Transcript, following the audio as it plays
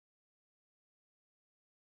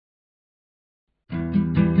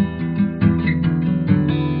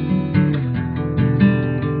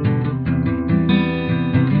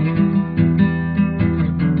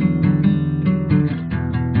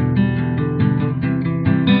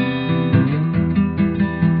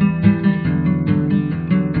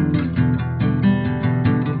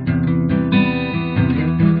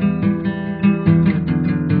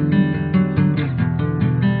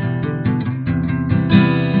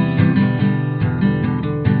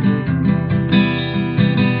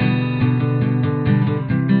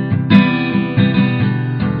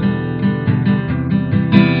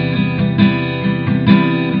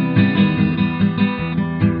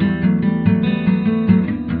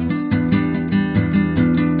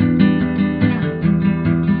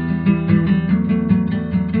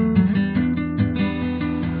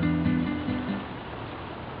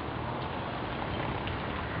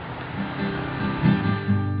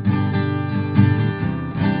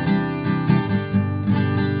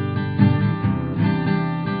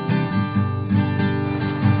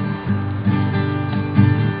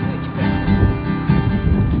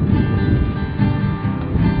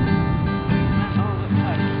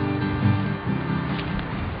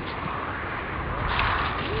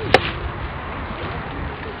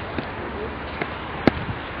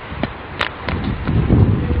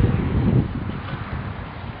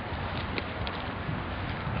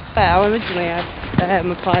Well, originally I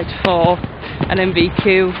applied for an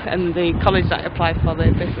MVQ, and the college that I applied for,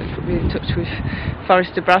 they basically put me in touch with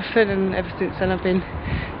Bradford, and ever since then I've been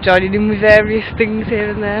joining in with various things here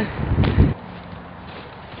and there.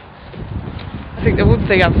 I think the one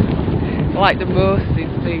thing I've liked the most is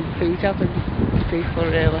the enthusiasm of people,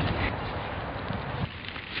 really.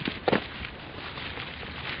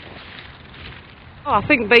 Oh, I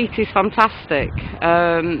think BEAT is fantastic.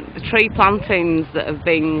 The tree plantings that have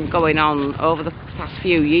been going on over the past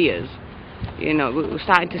few years, you know, we're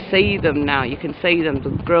starting to see them now. You can see them,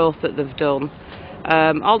 the growth that they've done.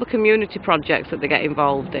 All the community projects that they get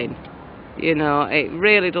involved in, you know, it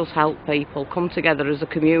really does help people come together as a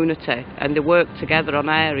community, and they work together on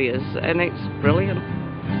areas, and it's brilliant.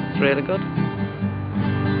 It's really good.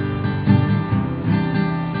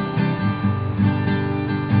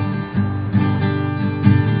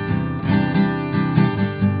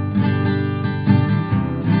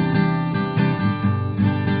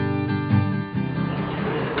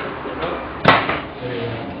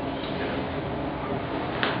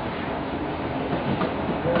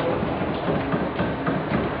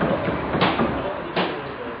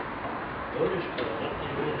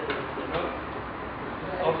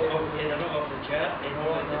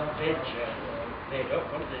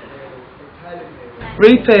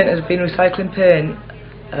 Repaint has been recycling paint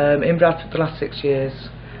in Bradford for the last 6 years.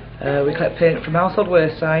 We collect paint from household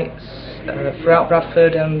waste sites throughout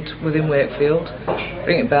Bradford and within Wakefield,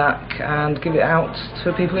 bring it back and give it out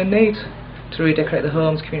to people in need to redecorate the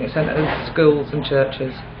homes, community centres, schools and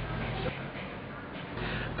churches.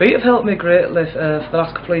 BEAT have helped me greatly for the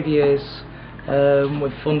last couple of years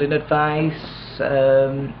with funding advice,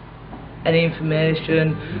 any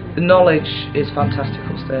information. The knowledge is fantastic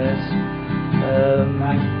upstairs.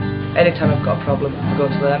 Anytime I've got a problem, I go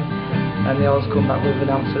to them and they always come back with an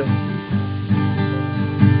answer.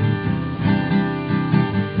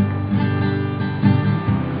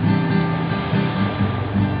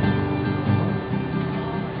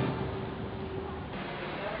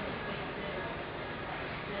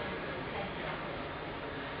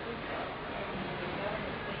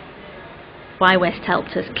 Y-Waste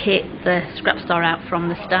helped us kit the scrap store out from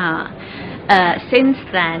the start. Since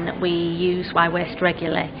then we use Y-Waste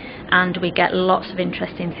regularly and we get lots of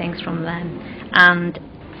interesting things from them, and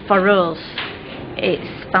for us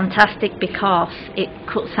it's fantastic because it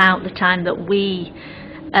cuts out the time that we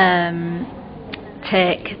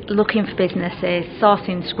take looking for businesses,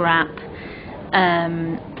 sourcing scrap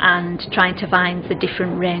and trying to find the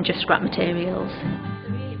different range of scrap materials.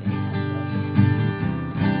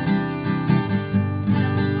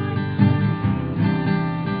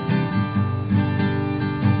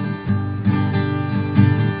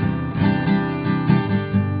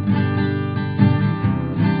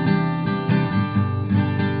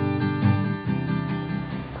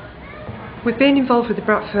 We've been involved with the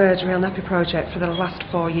Bradford Real Nappy project for the last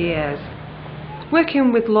 4 years.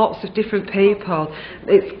 Working with lots of different people,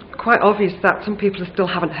 it's quite obvious that some people still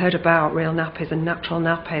haven't heard about real nappies and natural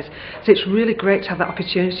nappies, so it's really great to have that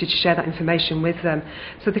opportunity to share that information with them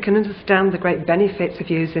so they can understand the great benefits of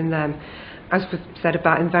using them, as we've said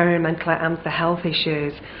about environmental and the health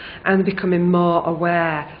issues, and becoming more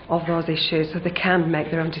aware of those issues so they can make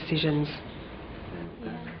their own decisions.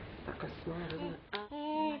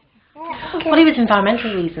 Well, it was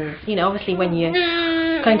environmental reasons. You know, obviously when you're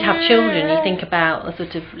going to have children, you think about a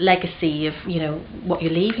sort of legacy of, you know, what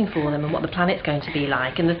you're leaving for them and what the planet's going to be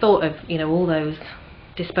like. And the thought of, you know, all those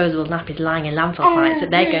disposable nappies lying in landfill sites that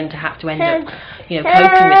they're going to have to end up, you know,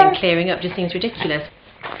 coping with and clearing up just seems ridiculous.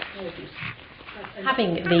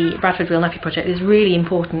 Having the Bradford Real Nappy project is really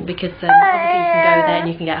important because obviously you can go there and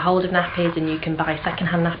you can get hold of nappies and you can buy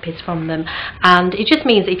second-hand nappies from them, and it just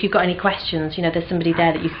means that if you've got any questions, you know, there's somebody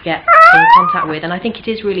there that you can get in contact with. And I think it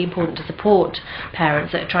is really important to support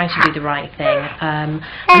parents that are trying to do the right thing, and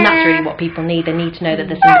that's really what people need. They need to know that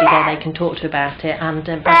there's somebody there they can talk to about it, and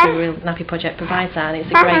Bradford Real Nappy project provides that, and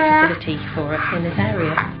it's a great facility for us in this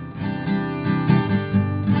area.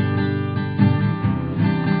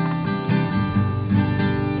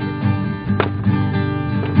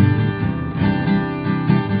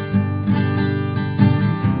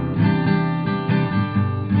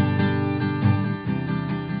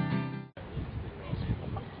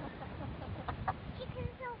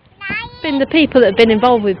 Been the people that have been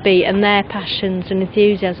involved with BEAT and their passions and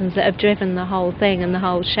enthusiasms that have driven the whole thing and the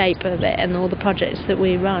whole shape of it and all the projects that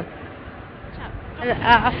we run.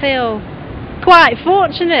 I feel quite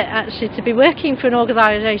fortunate actually to be working for an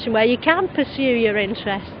organisation where you can pursue your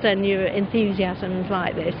interests and your enthusiasms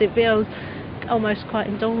like this. It feels almost quite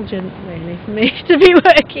indulgent really for me to be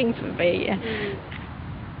working for BEAT.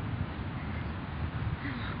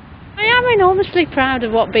 enormously proud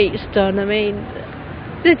of what Beat's done. I mean,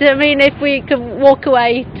 if we can walk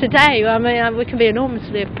away today, I mean, we can be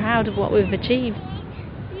enormously proud of what we've achieved.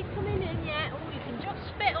 Are you coming in yet? Oh, you can just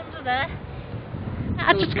spit under there.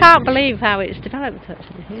 I just can't believe how it's developed,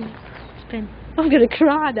 actually. It's been... I'm going to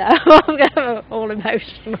cry now. I'm going all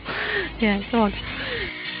emotional. Yeah, go on.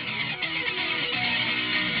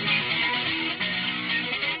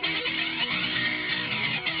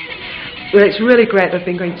 Well, it's really great they've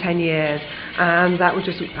been going 10 years, and that we'll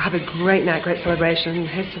just have a great night, great celebration.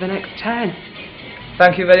 Here's to the next 10.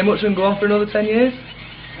 Thank you very much, and go on for another 10 years.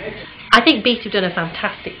 I think Beat have done a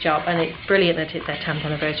fantastic job, and it's brilliant that it's their 10th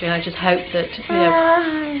anniversary, and I just hope that, you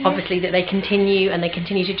know, obviously that they continue, and they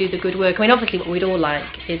continue to do the good work. I mean, obviously what we'd all like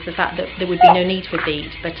is the fact that there would be no need for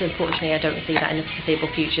Beat, but unfortunately I don't see that in the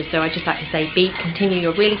foreseeable future. So I'd just like to say, Beat, continue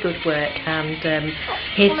your really good work, and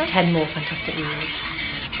here's to 10 more fantastic years.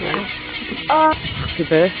 Yeah. Happy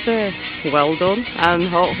birthday, well done,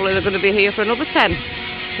 and hopefully they're going to be here for another 10,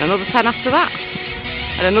 and another 10 after that,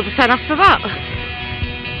 and another 10 after that.